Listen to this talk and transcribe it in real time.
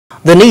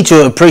The need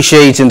to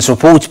appreciate and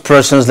support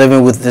persons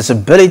living with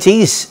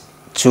disabilities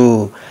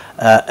to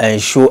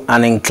ensure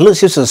an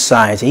inclusive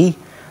society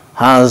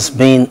has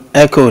been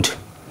echoed.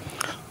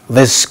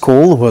 This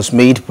call was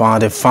made by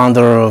the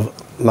founder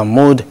of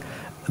Lamode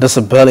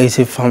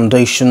Disability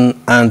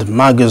Foundation and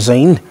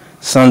magazine,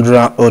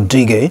 Sandra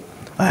Odige,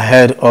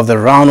 ahead of the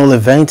round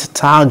event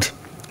tagged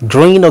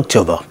Green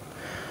October.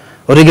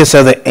 Odige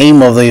said the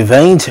aim of the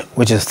event,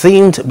 which is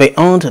themed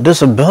Beyond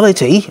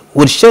Disability,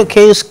 would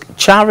showcase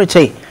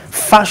charity,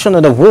 fashion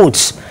and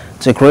awards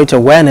to create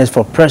awareness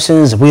for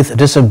persons with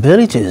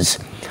disabilities.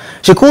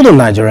 She called on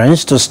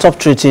Nigerians to stop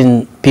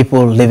treating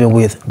people living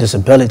with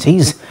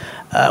disabilities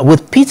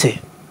with pity,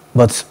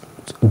 but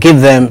give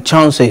them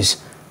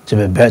chances to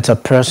be better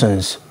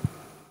persons.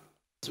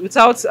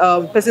 Without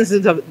persons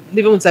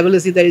living with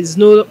disability, there is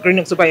no Green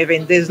October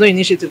event. There is no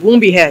initiative. We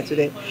won't be here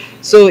today.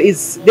 So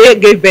they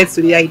gave birth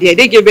to the idea.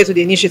 They gave birth to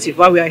the initiative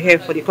while we are here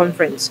for the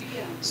conference.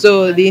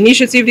 So the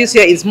initiative this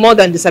year is more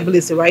than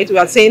disability, right? We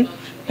are saying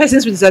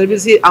persons with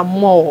disability are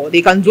more.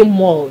 They can do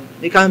more.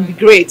 They can be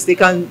great. They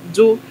can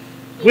do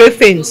great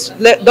things.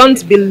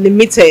 Don't be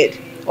limited,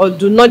 or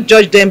do not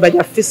judge them by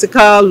their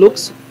physical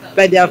looks,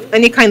 by their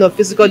any kind of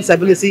physical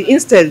disability.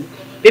 Instead,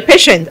 be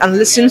patient and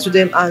listen to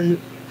them and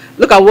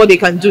look at what they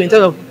can do in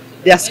terms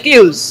of their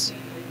skills,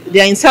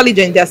 their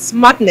intelligence, their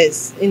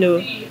smartness,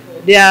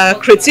 their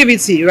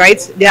creativity, right?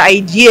 Their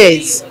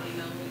ideas.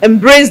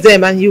 Embrace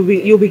them, and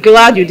you'll be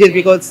glad you did,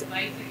 because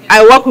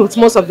I work with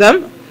most of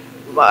them.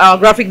 Our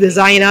graphic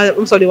designer,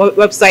 most of the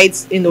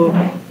websites,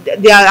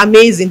 they are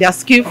amazing, they are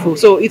skillful.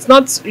 So it's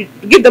not,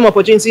 give them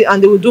opportunity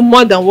and they will do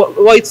more than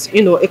what's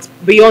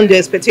beyond their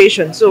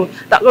expectation. So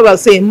that's what I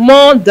was saying,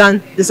 more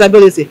than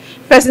disability.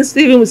 Persons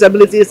living with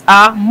disabilities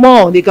are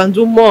more. They can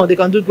do more. They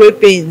can do great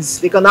things.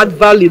 They can add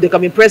value. They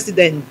can be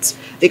president.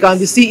 They can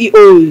be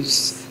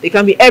CEOs. They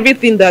can be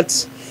everything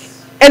that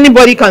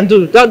anybody can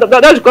do.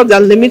 That's because they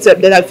are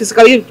limited. They are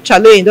physically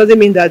challenged. Doesn't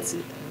mean that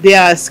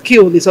their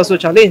skill is also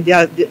challenged.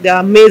 They are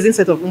amazing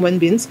set of human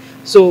beings.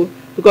 So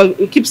because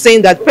we keep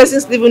saying that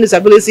persons living with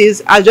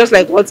disabilities are just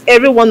like what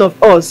every one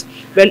of us,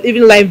 but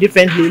living life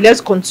differently. Let's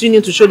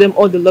continue to show them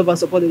all the love and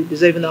support they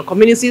deserve in our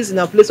communities, in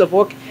our place of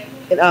work,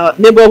 in our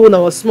neighborhood, in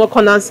our small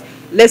corners.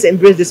 Let's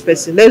embrace this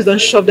person. Let's don't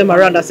shove them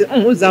around and say,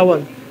 who's that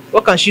one?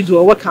 What can she do,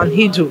 or what can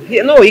he do?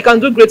 No, he can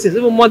do great things,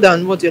 even more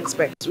than what you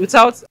expect.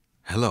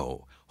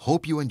 Hello.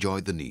 Hope you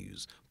enjoyed the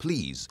news.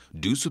 Please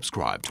do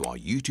subscribe to our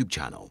YouTube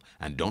channel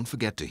and don't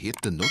forget to hit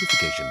the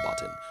notification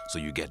button so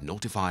you get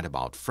notified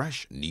about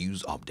fresh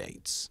news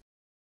updates.